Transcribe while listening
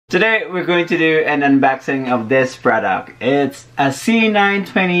Today we're going to do an unboxing of this product. It's a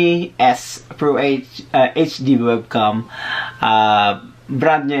C920S Pro HD webcam.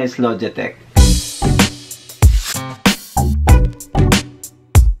 Brand niya is Logitech.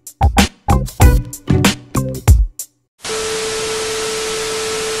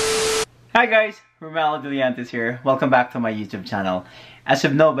 Hi guys, Romel Edullantes here. Welcome back to my YouTube channel. As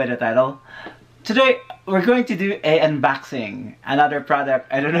you know by the title, today we're going to do a unboxing. Another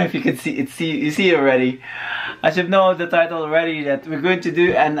product. I don't know if you can see it. You see already. As you know the title already, that we're going to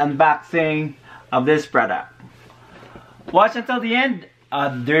do an unboxing of this product. Watch until the end.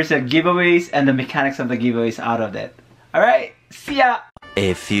 There's a giveaways and the mechanics of the giveaways out of it. Alright, see ya!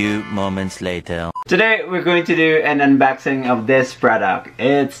 A few moments later. Today we're going to do an unboxing of this product.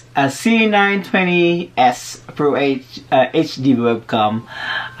 It's a C920S Pro HD webcam.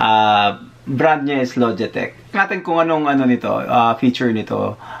 Brand niya is Logitech. Natin kung anong feature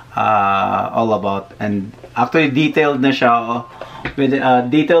nito all about, and actually detailed na siya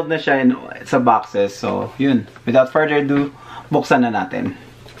detailed na siya sa boxes. So yun, without further ado, buksan na natin.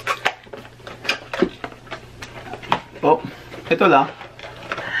 Oh, ito lang.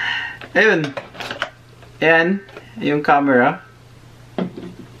 Ayun. Ayan, yung camera.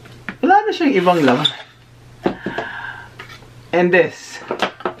 Wala na siyang ibang laman. And this.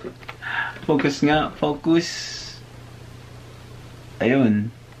 Focus nga, focus.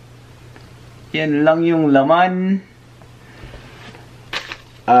 Ayun. Yan lang yung laman.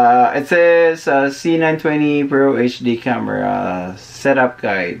 It says C920 Pro HD camera setup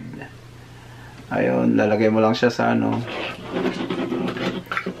guide. Ayun, lalagay mo lang siya sa ano.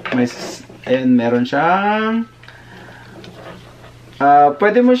 Ayun, meron siyang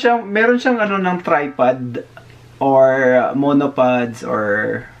meron siyang ng tripod or monopods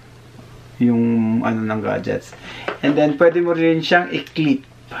or yung ng gadgets. And then pwede mo rin siyang i-clip.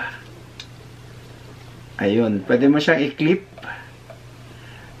 Ayun, pwede mo siyang i-clip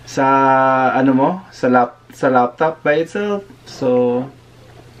sa sa laptop by itself. So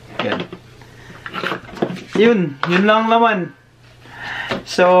yan. Yun lang laman.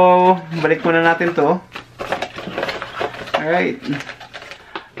 So, balik muna natin to. Alright.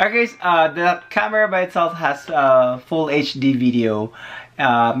 Okay, the camera by itself has full HD video.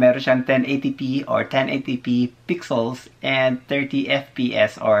 Meron siyang 1080p or 1080p pixels and 30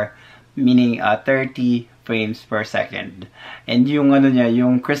 FPS or meaning 30 frames per second. And yung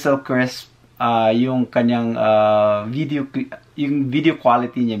yung crystal crisp, yung kanyang video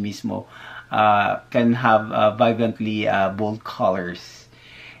quality niya mismo can have vibrantly bold colors.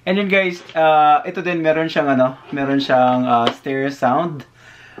 And then guys, ito din meron siyang stereo sound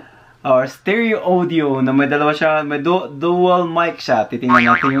or stereo audio na may dalawa siya, may dual mic siya. Titingnan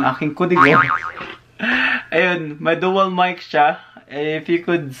natin yung aking kudigo. Ayun, may dual mic siya. If you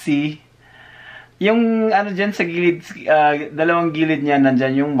could see, yung dyan sa gilid, dalawang gilid niya,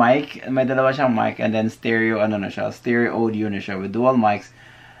 nandyan yung mic, may dalawa siyang mic, and then stereo stereo audio na siya with dual mics.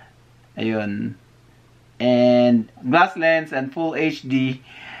 Ayun. And glass lens and full HD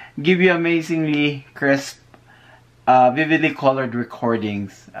give you amazingly crisp, vividly colored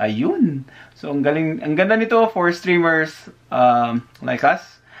recordings. Ayun. So, ang ganda nito for streamers like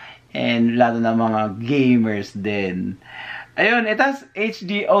us. And lalo na mga gamers din. Ayun, it has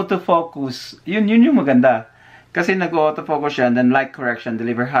HD autofocus. Yun yung maganda. Kasi nag-autofocus siya, and then light correction,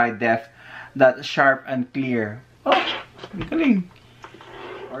 deliver high def, that sharp and clear. Oh, ang galing.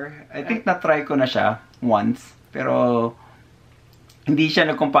 Or, I think na-try ko na siya once. Pero, hindi siya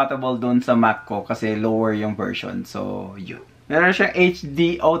nag-compatible doon sa Mac ko kasi lower yung version. So, yun. Meron siyang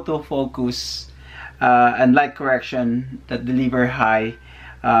HD autofocus and light correction that deliver high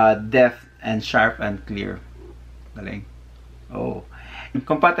depth and sharp and clear. Galing. Oh.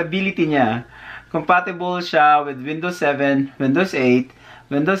 Compatibility niya, compatible siya with Windows 7, Windows 8,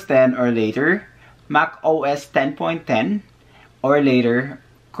 Windows 10 or later, Mac OS 10.10 or later,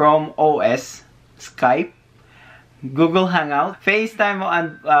 Chrome OS, Skype, Google Hangout, FaceTime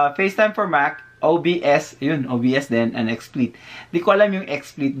for Mac, OBS, yun, OBS din, and XSplit. Di ko alam yung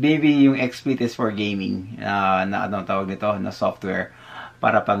XSplit, maybe yung XSplit is for gaming, na anong tawag nito, na software,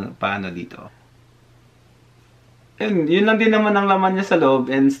 para paano dito. Yun lang din naman ang laman niya sa loob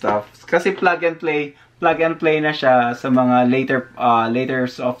and stuff. Kasi plug and play na siya sa mga later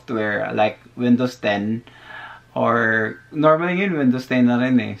software like Windows 10. Or, normally yun, Windows 10 na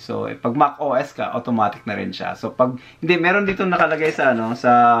rin eh. So, pag Mac OS ka, automatic na rin siya. So, pag, hindi, meron dito nakalagay sa,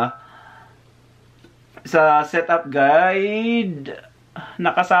 sa setup guide,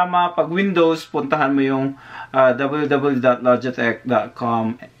 nakasama, pag Windows, puntahan mo yung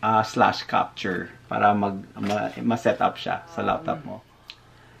www.logitech.com/capture para ma-set up siya sa laptop mo.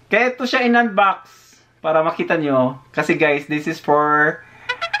 Kaya ito siya in-unbox para makita nyo. Kasi guys, this is for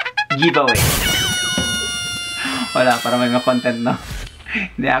giveaway. Wala, para may content na.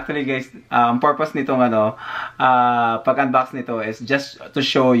 Hindi, actually guys, ang purpose nitong pag-unbox nito is just to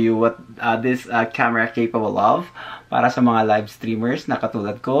show you what this camera capable of para sa mga live streamers na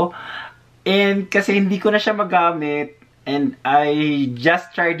katulad ko. And kasi hindi ko na siya magamit, and I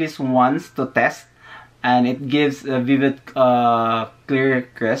just tried this once to test, and it gives a vivid, clear,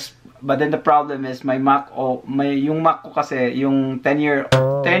 crisp. But then the problem is my Mac, yung Mac ko kasi, yung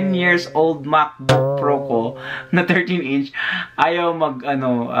 10 years old MacBook Pro ko na 13-inch, ayaw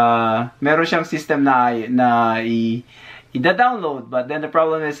meron siyang system na i-download. But then the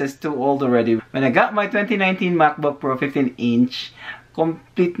problem is it's too old already. When I got my 2019 MacBook Pro 15-inch,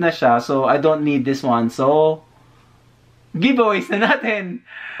 complete na siya. So I don't need this one. So giveaways na natin.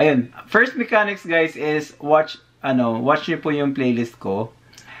 Ayun. First mechanics guys is watch nyo po yung playlist ko.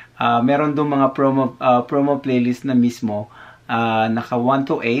 Meron doon mga promo playlist na mismo. Naka 1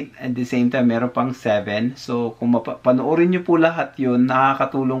 to 8. At the same time, meron pang 7. So, kung panoorin nyo po lahat yun,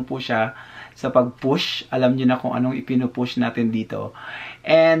 nakakatulong po siya sa pag-push. Alam nyo na kung anong ipinupush natin dito.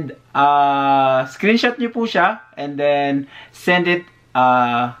 And, screenshot nyo po siya. And then, send it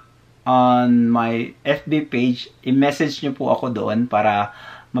on my FB page. I-message nyo po ako doon para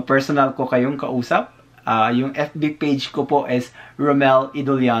ma-personal ko kayong kausap. Yung FB page ko po is Romel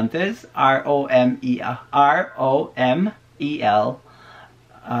Edullantes, R-O-M-E-L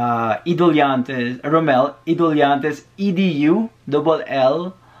Edullantes, Romel Edullantes,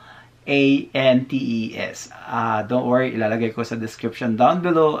 E-D-U-L-L-A-N-T-E-S. Don't worry, ilalagay ko sa description down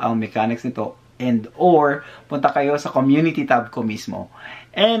below ang mechanics nito, and or punta kayo sa community tab ko mismo.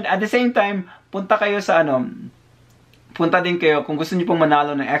 And at the same time, punta kayo sa punta din kayo kung gusto niyo pong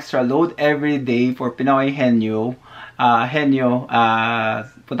manalo ng extra load every day for Pinoy henyu.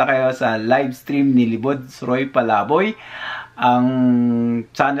 Punta kayo sa live stream ni Libod Suroy Palaboy. Ang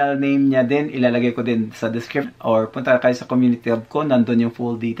channel name niya din, ilalagay ko din sa description. Or punta kayo sa community tab ko, nandun yung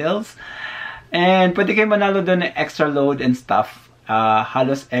full details. And pwede kayo manalo doon ng extra load and stuff.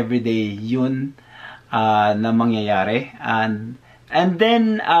 Halos everyday yun na mangyayari. And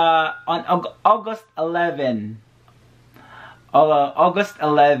then, on August 11, 7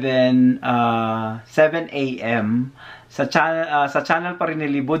 AM sa channel pa rin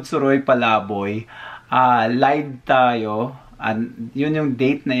ni Libod Suroy Palaboy, live tayo. Yun yung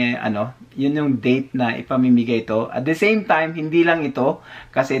date na yun yung date na ipamimigay ito. At the same time, hindi lang ito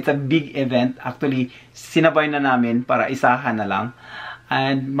kasi it's a big event. Actually, sinabay na namin para isahan na lang.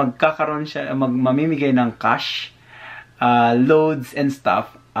 And magkakaroon siya, mamimigay ng cash, loads and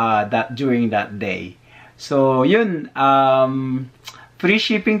stuff during that day. So, yun, free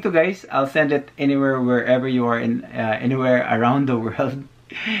shipping to guys. I'll send it anywhere, wherever you are, anywhere around the world.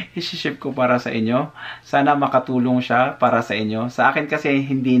 I-ship ko para sa inyo. Sana makatulong siya para sa inyo. Sa akin kasi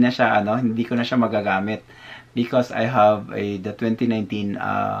hindi na siya, hindi ko na siya magagamit because I have the 2019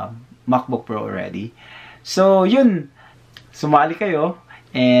 MacBook Pro already. So, yun, sumali kayo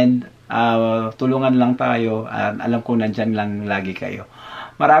and tulungan lang tayo. Alam ko nandyan lang lagi kayo.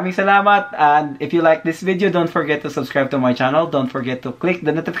 Maraming salamat, and if you like this video, don't forget to subscribe to my channel. Don't forget to click the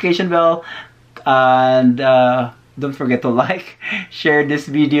notification bell, and don't forget to like, share this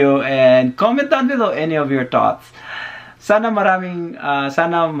video, and comment down below any of your thoughts. Sana maraming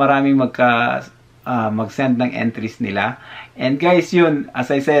mag-send ng entries nila. And guys, yun,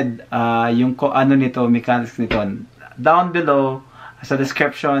 as I said, yung mechanics nito, down below, sa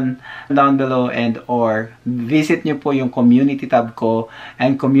description down below, and or visit nyo po yung community tab ko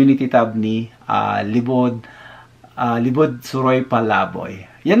and community tab ni Libod Suroy Palaboy.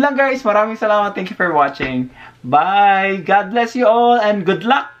 Yan lang guys, maraming salamat. Thank you for watching. Bye! God bless you all and good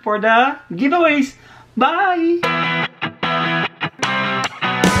luck for the giveaways. Bye!